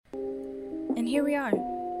And here we are,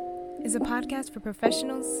 is a podcast for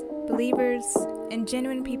professionals, believers, and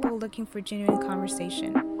genuine people looking for genuine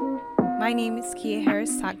conversation. My name is Kia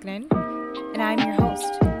Harris Saknen, and I'm your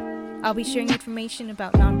host. I'll be sharing information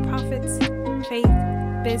about nonprofits,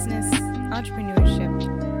 faith, business,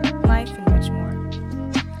 entrepreneurship, life, and much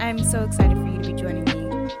more. I'm so excited for you to be joining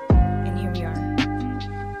me, and here we are.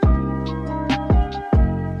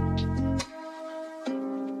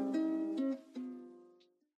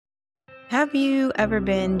 Have you ever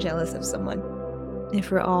been jealous of someone? If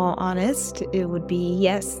we're all honest, it would be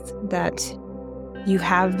yes, that you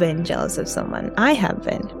have been jealous of someone. I have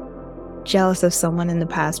been jealous of someone in the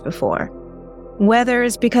past before. Whether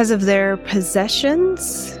it's because of their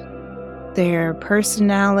possessions, their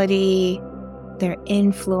personality, their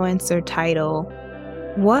influence or title,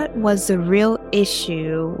 what was the real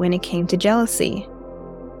issue when it came to jealousy?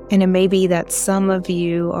 And it may be that some of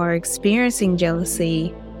you are experiencing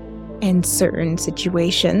jealousy in certain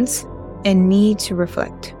situations and need to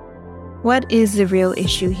reflect. What is the real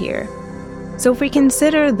issue here? So if we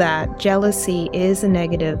consider that jealousy is a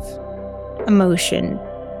negative emotion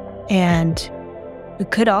and it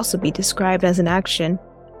could also be described as an action,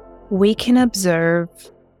 we can observe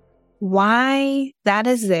why that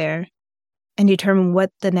is there and determine what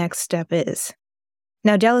the next step is.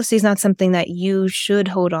 Now, jealousy is not something that you should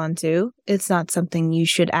hold on to. It's not something you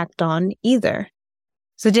should act on either.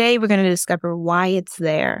 So today we're going to discover why it's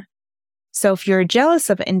there. So if you're jealous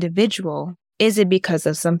of an individual, is it because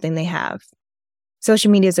of something they have?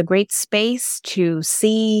 Social media is a great space to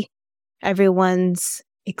see everyone's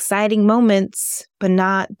exciting moments, but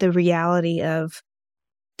not the reality of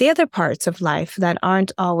the other parts of life that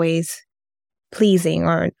aren't always pleasing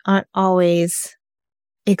or aren't always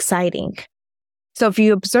exciting. So if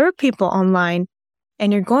you observe people online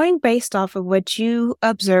and you're going based off of what you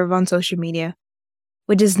observe on social media,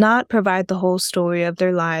 which does not provide the whole story of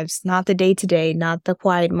their lives, not the day-to-day, not the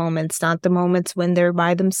quiet moments, not the moments when they're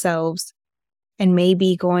by themselves and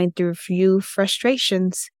maybe going through a few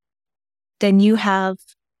frustrations, then you have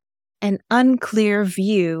an unclear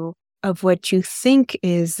view of what you think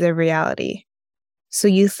is the reality. So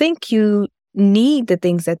you think you need the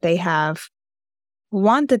things that they have,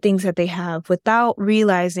 want the things that they have without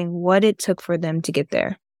realizing what it took for them to get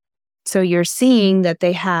there. So you're seeing that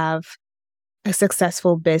they have a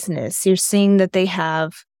successful business. You're seeing that they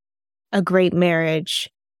have a great marriage.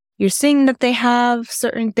 You're seeing that they have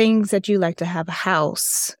certain things that you like to have, a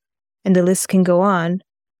house, and the list can go on.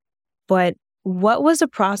 But what was the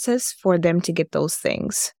process for them to get those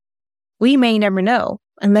things? We may never know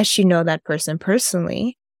unless you know that person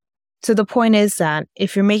personally. So the point is that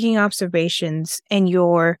if you're making observations and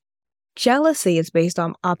your jealousy is based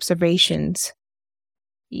on observations,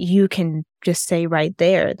 you can just say right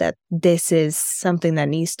there that this is something that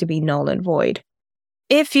needs to be null and void.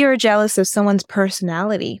 If you're jealous of someone's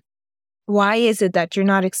personality, why is it that you're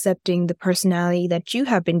not accepting the personality that you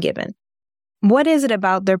have been given? What is it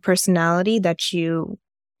about their personality that you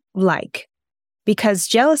like? Because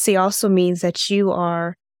jealousy also means that you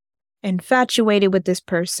are infatuated with this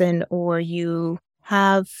person or you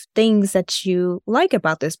have things that you like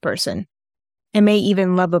about this person and may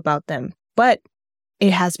even love about them. But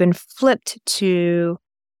it has been flipped to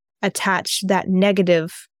attach that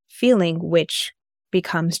negative feeling, which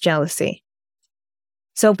becomes jealousy.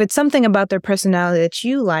 So if it's something about their personality that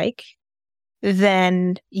you like,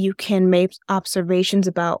 then you can make observations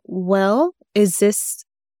about, well, is this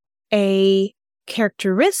a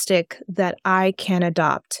characteristic that I can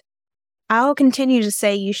adopt? I'll continue to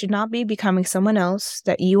say you should not be becoming someone else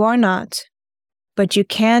that you are not, but you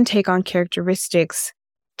can take on characteristics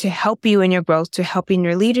to help you in your growth, to help in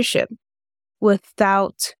your leadership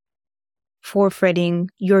without forfeiting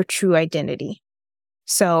your true identity.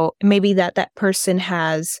 So maybe that person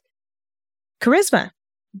has charisma.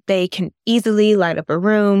 They can easily light up a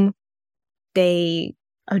room. They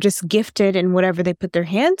are just gifted in whatever they put their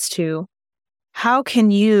hands to. How can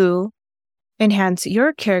you enhance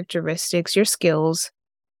your characteristics, your skills,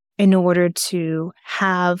 in order to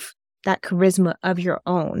have that charisma of your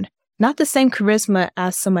own? Not the same charisma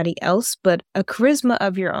as somebody else, but a charisma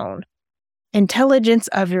of your own, intelligence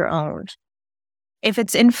of your own. If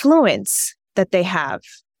it's influence that they have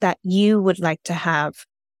that you would like to have,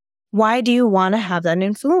 why do you want to have that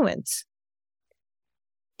influence?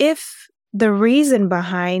 If the reason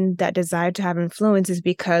behind that desire to have influence is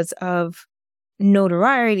because of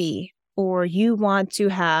notoriety, or you want to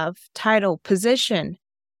have title, position,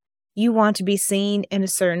 you want to be seen in a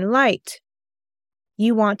certain light,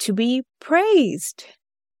 you want to be praised,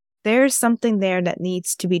 there's something there that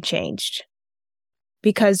needs to be changed.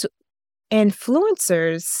 Because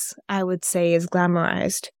Influencers, I would say, is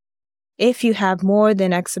glamorized. If you have more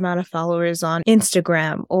than X amount of followers on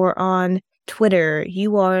Instagram or on Twitter,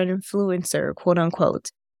 you are an influencer, quote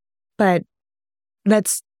unquote. But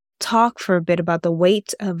let's talk for a bit about the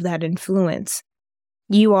weight of that influence.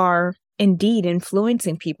 You are indeed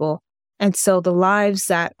influencing people. And so the lives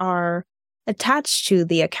that are attached to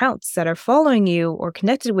the accounts that are following you or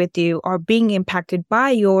connected with you are being impacted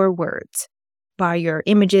by your words, by your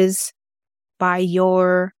images, by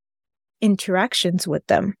your interactions with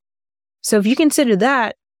them. So if you consider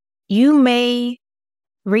that, you may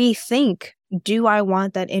rethink, do I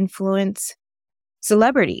want that influence?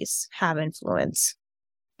 Celebrities have influence.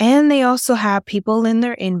 And they also have people in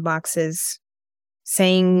their inboxes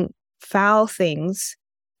saying foul things.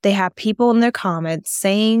 They have people in their comments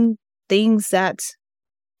saying things that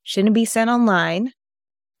shouldn't be said online.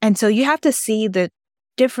 And so you have to see the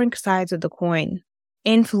different sides of the coin.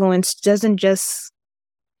 Influence doesn't just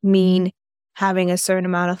mean having a certain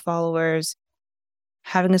amount of followers,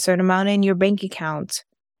 having a certain amount in your bank account.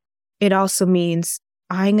 It also means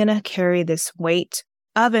I'm going to carry this weight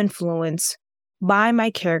of influence by my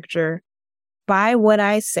character, by what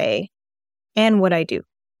I say, and what I do.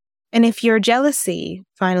 And if your jealousy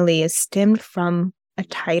finally is stemmed from a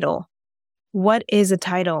title, what is a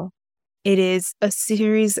title? It is a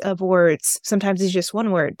series of words. Sometimes it's just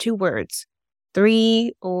one word, 2 words,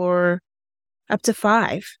 3, or up to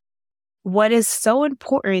 5. What is so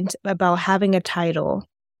important about having a title?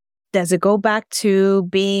 Does it go back to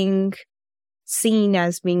being seen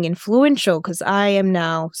as being influential? Because I am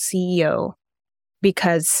now CEO,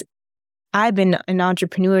 because I've been in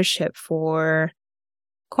entrepreneurship for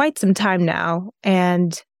quite some time now.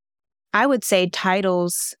 And I would say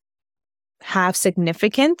titles have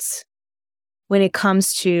significance when it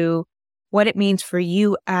comes to what it means for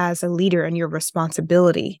you as a leader and your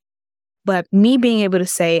responsibility. But me being able to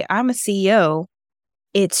say, I'm a CEO,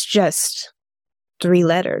 it's just 3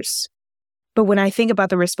 letters. But when I think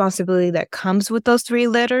about the responsibility that comes with those 3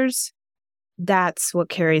 letters, that's what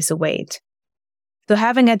carries the weight. So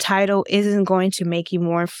having a title isn't going to make you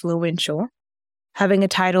more influential. Having a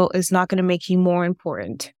title is not going to make you more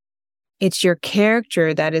important. It's your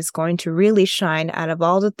character that is going to really shine out of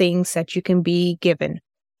all the things that you can be given: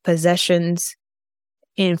 possessions,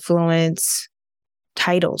 influence,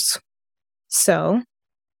 titles. So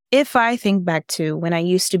if I think back to when I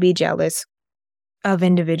used to be jealous of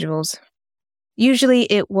individuals, usually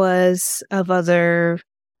it was of other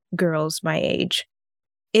girls my age.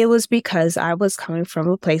 It was because I was coming from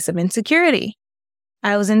a place of insecurity.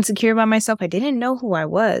 I was insecure by myself. I didn't know who I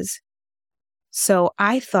was. So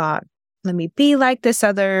I thought, let me be like this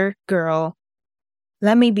other girl.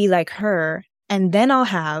 Let me be like her. And then I'll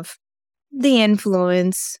have the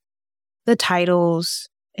influence, the titles,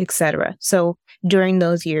 etc. So during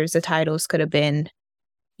those years, the titles could have been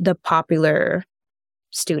the popular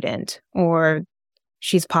student or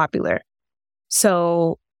she's popular.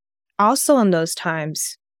 So also in those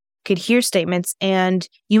times, could hear statements, and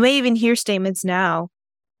you may even hear statements now.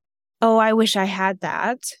 Oh, I wish I had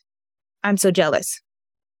that. I'm so jealous.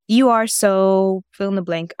 You are so fill in the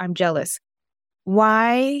blank. I'm jealous.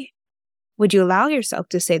 Why would you allow yourself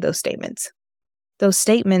to say those statements? Those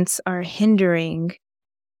statements are hindering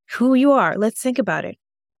who you are. Let's think about it.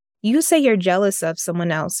 You say you're jealous of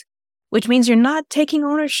someone else, which means you're not taking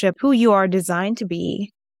ownership who you are designed to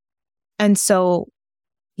be. And so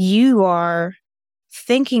you are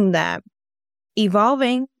thinking that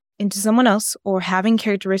evolving into someone else or having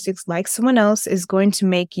characteristics like someone else is going to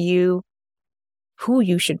make you who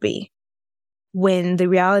you should be, when the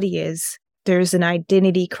reality is there's an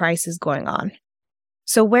identity crisis going on.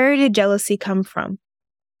 So where did jealousy come from?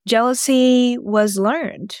 Jealousy was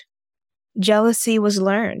learned. Jealousy was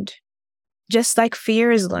learned, just like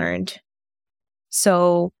fear is learned.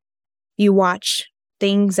 So you watch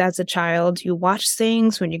things as a child, you watch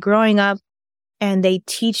things when you're growing up, and they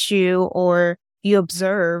teach you, or you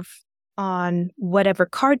observe on whatever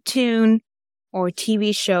cartoon or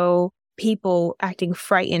TV show, people acting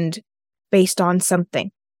frightened based on something.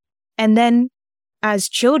 And then as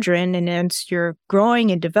children and as you're growing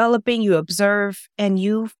and developing, you observe and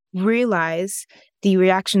you realize the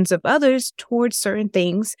reactions of others towards certain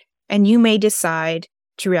things, and you may decide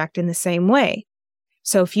to react in the same way.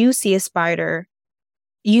 So if you see a spider,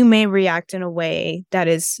 you may react in a way that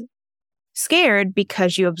is scared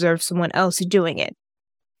because you observe someone else doing it.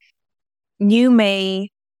 You may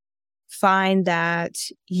find that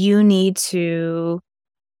you need to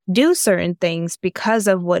do certain things because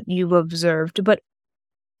of what you've observed, but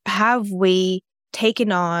have we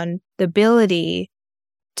taken on the ability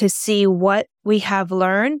to see what we have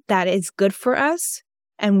learned that is good for us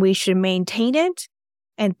and we should maintain it,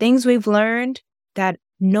 and things we've learned that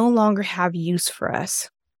no longer have use for us.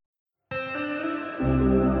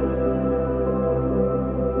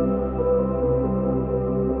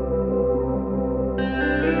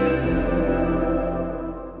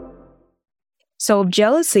 So if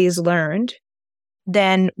jealousy is learned,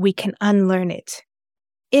 then we can unlearn it.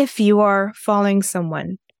 If you are following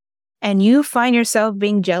someone and you find yourself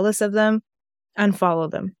being jealous of them, unfollow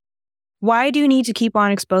them. Why do you need to keep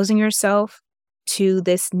on exposing yourself to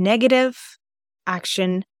this negative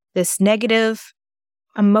action, this negative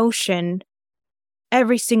emotion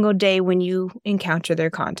every single day when you encounter their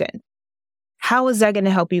content? How is that going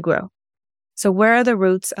to help you grow? So where are the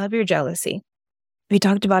roots of your jealousy? We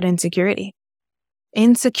talked about insecurity.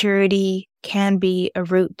 Insecurity can be a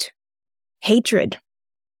root. Hatred.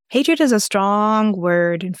 Hatred is a strong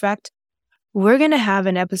word. In fact, we're going to have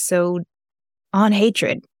an episode on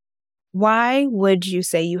hatred. Why would you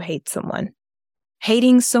say you hate someone?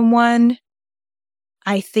 Hating someone,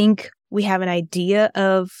 I think we have an idea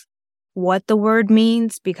of what the word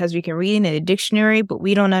means because we can read it in a dictionary, but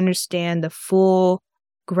we don't understand the full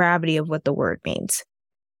gravity of what the word means.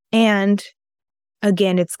 And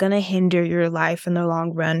again, it's going to hinder your life in the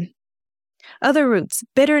long run. Other roots,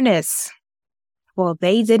 bitterness. Well,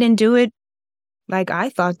 they didn't do it like I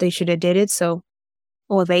thought they should have did it. So,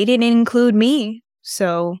 well, they didn't include me.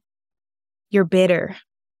 So you're bitter.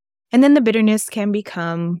 And then the bitterness can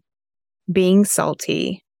become being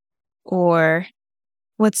salty, or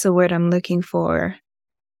what's the word I'm looking for?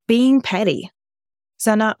 Being petty.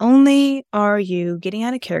 So not only are you getting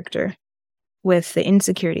out of character with the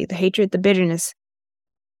insecurity, the hatred, the bitterness,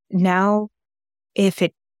 now if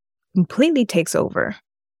it completely takes over,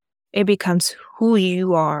 it becomes who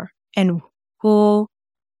you are and who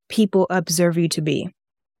people observe you to be.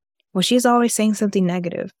 Well, she's always saying something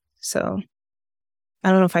negative, so I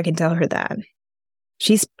don't know if I can tell her that.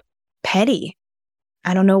 She's petty.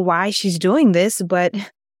 I don't know why she's doing this, but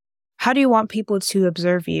how do you want people to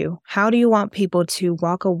observe you? How do you want people to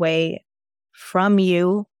walk away from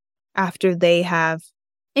you after they have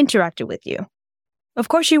interacted with you? Of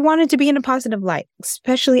course, you want it to be in a positive light,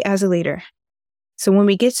 especially as a leader. So when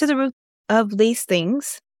we get to the root of these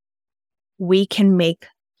things, we can make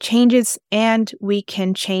changes and we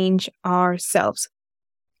can change ourselves.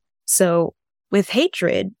 So with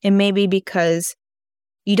hatred, it may be because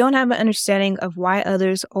you don't have an understanding of why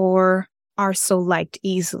others are so liked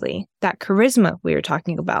easily. That charisma we were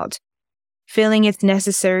talking about. Feeling it's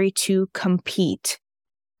necessary to compete.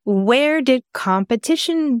 Where did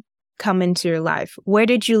competition come into your life? Where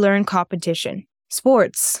did you learn competition?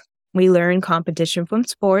 Sports. We learn competition from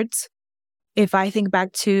sports. If I think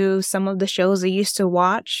back to some of the shows I used to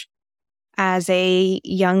watch as a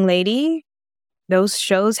young lady, those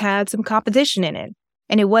shows had some competition in it.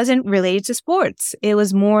 And it wasn't related to sports. It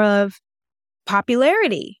was more of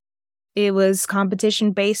popularity. It was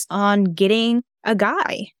competition based on getting a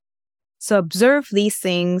guy. So observe these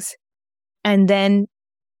things and then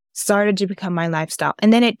started to become my lifestyle.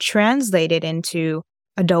 And then it translated into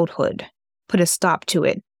adulthood. Put a stop to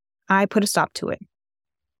it. I put a stop to it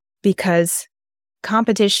because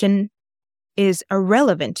competition is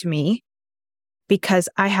irrelevant to me because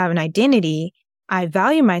I have an identity. I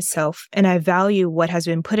value myself and I value what has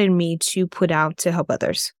been put in me to put out to help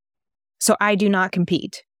others. So I do not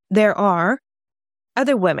compete. There are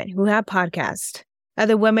other women who have podcasts,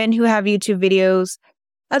 other women who have YouTube videos,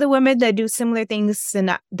 other women that do similar things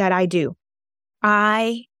that I do.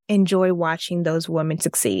 I enjoy watching those women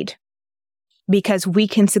succeed because we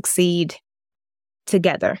can succeed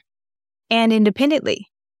together and independently.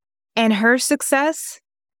 And her success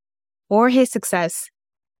or his success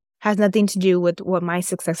has nothing to do with what my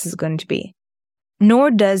success is going to be.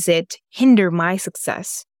 Nor does it hinder my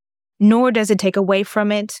success. Nor does it take away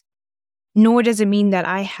from it. Nor does it mean that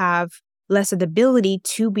I have less of the ability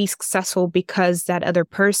to be successful because that other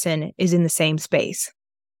person is in the same space.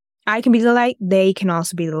 I can be the light, they can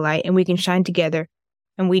also be the light, and we can shine together.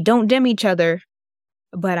 And we don't dim each other,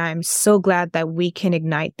 but I'm so glad that we can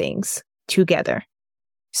ignite things together.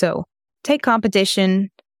 So take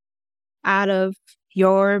competition out of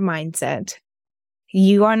your mindset.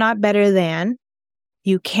 You are not better than.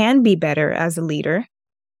 You can be better as a leader,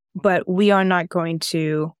 but we are not going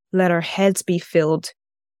to let our heads be filled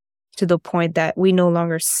to the point that we no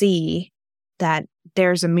longer see that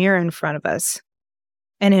there's a mirror in front of us.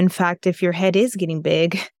 And in fact, if your head is getting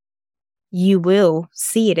big, you will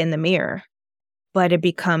see it in the mirror. But it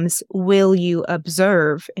becomes, will you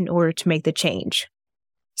observe in order to make the change?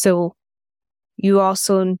 So you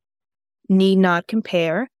also need not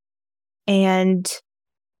compare, and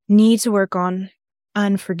need to work on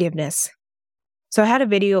unforgiveness. So I had a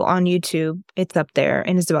video on YouTube. It's up there,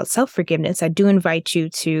 and it's about self-forgiveness. I do invite you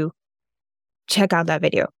to check out that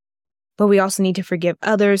video. But we also need to forgive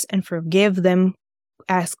others and forgive them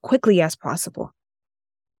as quickly as possible.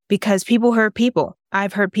 Because people hurt people.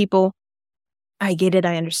 I've hurt people. I get it.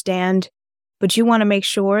 I understand. But you want to make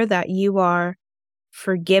sure that you are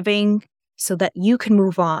forgiving so that you can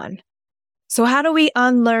move on. So how do we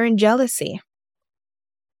unlearn jealousy?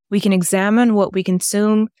 We can examine what we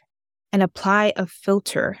consume and apply a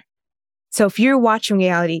filter. So if you're watching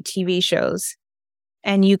reality TV shows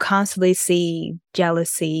and you constantly see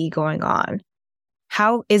jealousy going on,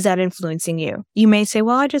 how is that influencing you? You may say,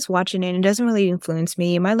 well, I just watch it and it doesn't really influence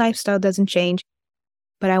me. My lifestyle doesn't change.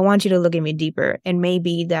 But I want you to look at me deeper. And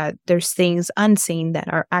maybe that there's things unseen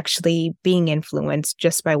that are actually being influenced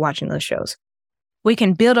just by watching those shows. We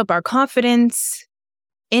can build up our confidence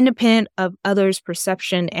independent of others'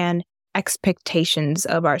 perception and expectations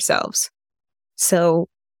of ourselves. So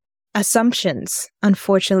assumptions,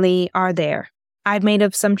 unfortunately, are there. I've made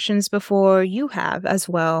assumptions before, you have as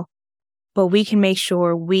well, but we can make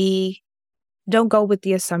sure we don't go with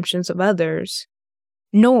the assumptions of others,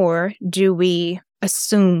 nor do we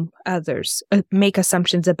assume others, make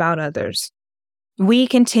assumptions about others. We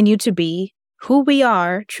continue to be who we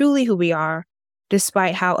are, truly who we are,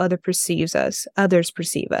 despite how others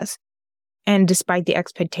perceive us, and despite the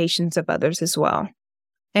expectations of others as well.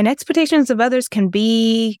 And expectations of others can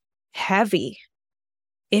be heavy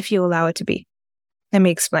if you allow it to be. Let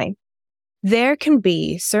me explain. There can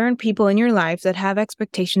be certain people in your life that have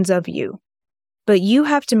expectations of you, but you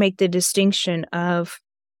have to make the distinction of,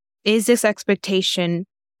 is this expectation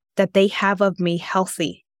that they have of me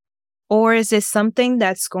healthy? Or is this something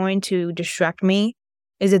that's going to distract me?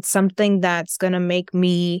 Is it something that's going to make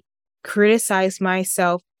me criticize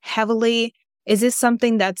myself heavily? Is this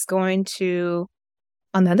something that's going to,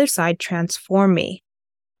 on the other side, transform me?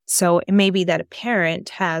 So it may be that a parent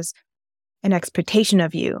has an expectation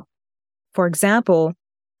of you. For example,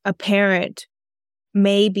 a parent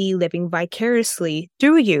may be living vicariously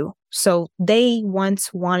through you. So they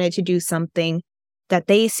once wanted to do something that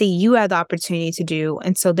they see you have the opportunity to do.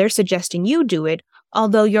 And so they're suggesting you do it,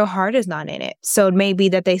 although your heart is not in it. So it may be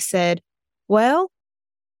that they said, well,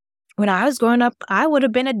 when I was growing up, I would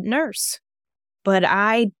have been a nurse, but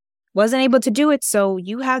I wasn't able to do it. So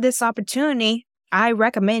you have this opportunity. I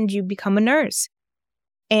recommend you become a nurse.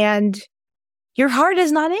 And your heart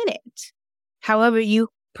is not in it. However, you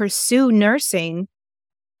pursue nursing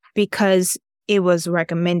because it was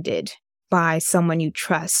recommended by someone you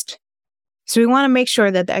trust. So we want to make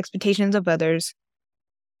sure that the expectations of others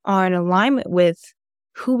are in alignment with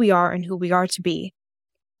who we are and who we are to be.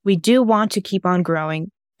 We do want to keep on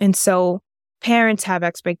growing. And so parents have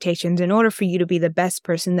expectations in order for you to be the best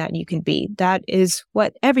person that you can be. That is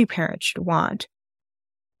what every parent should want.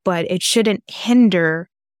 But it shouldn't hinder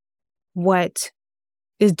what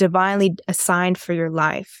is divinely assigned for your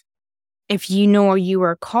life. If you know you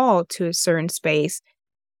are called to a certain space,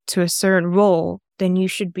 to a certain role, then you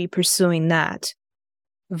should be pursuing that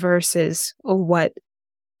versus what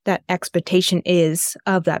that expectation is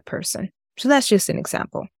of that person. So that's just an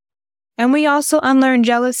example. And we also unlearn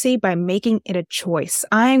jealousy by making it a choice.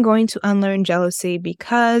 I'm going to unlearn jealousy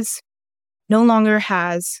because no longer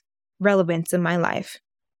has relevance in my life.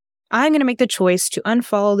 I'm going to make the choice to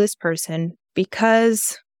unfollow this person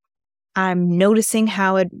because I'm noticing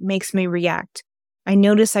how it makes me react. I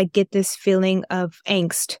notice I get this feeling of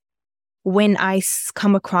angst when I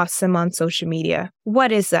come across them on social media.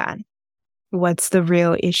 What is that? What's the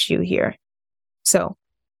real issue here? So,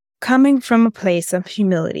 coming from a place of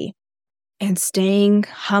humility and staying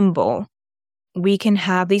humble, we can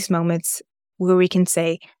have these moments where we can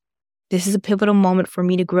say, this is a pivotal moment for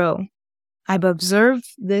me to grow. I've observed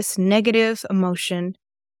this negative emotion,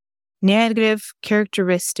 negative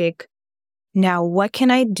characteristic. Now, what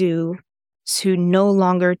can I do to no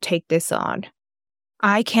longer take this on?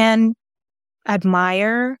 I can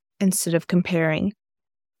admire instead of comparing.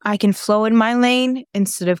 I can flow in my lane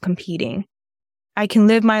instead of competing. I can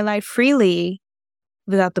live my life freely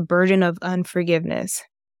without the burden of unforgiveness.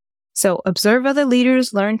 So observe other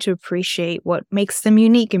leaders, learn to appreciate what makes them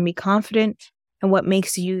unique and be confident in what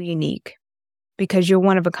makes you unique, because you're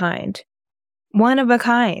one of a kind. One of a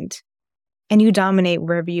kind. And you dominate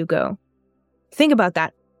wherever you go. Think about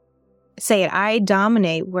that. Say it. I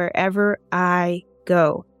dominate wherever I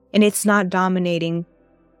go. And it's not dominating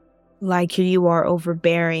like you are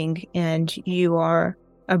overbearing and you are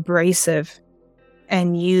abrasive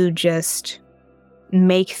and you just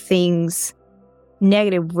make things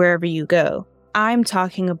negative wherever you go. I'm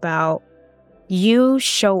talking about you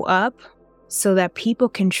show up so that people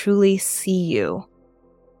can truly see you.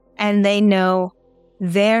 And they know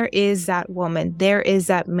there is that woman, there is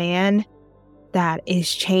that man that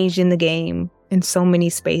is changing the game in so many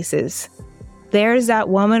spaces. There's that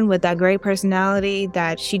woman with that great personality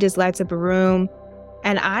that she just lights up a room.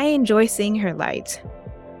 And I enjoy seeing her light.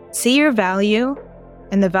 See your value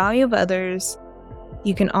and the value of others.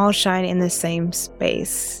 You can all shine in the same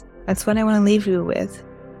space. That's what I want to leave you with.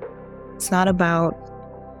 It's not about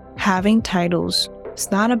having titles. It's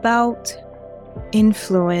not about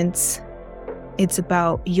influence. It's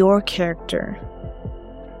about your character.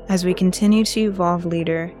 As we continue to evolve,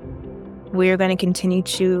 leader, we're going to continue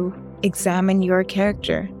to examine your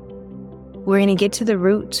character. We're going to get to the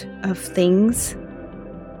root of things,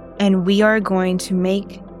 and we are going to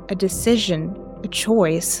make a decision, a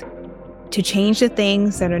choice, to change the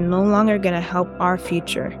things that are no longer going to help our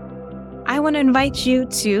future. I want to invite you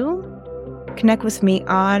to connect with me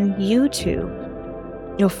on YouTube.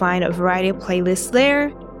 You'll find a variety of playlists there,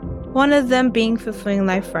 one of them being Fulfilling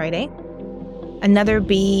Life Friday, another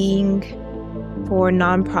being for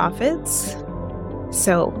nonprofits.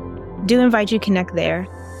 So do invite you to connect there.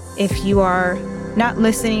 If you are not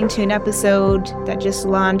listening to an episode that just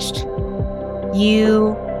launched,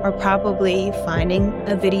 you are probably finding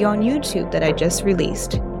a video on YouTube that I just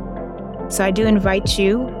released. So I do invite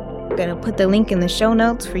you. I'm going to put the link in the show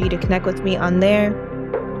notes for you to connect with me on there.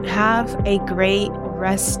 Have a great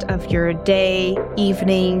rest of your day,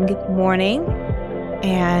 evening, morning,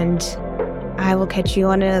 and I will catch you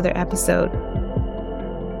on another episode.